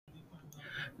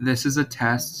This is a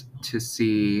test to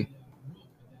see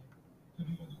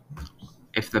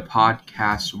if the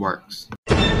podcast works.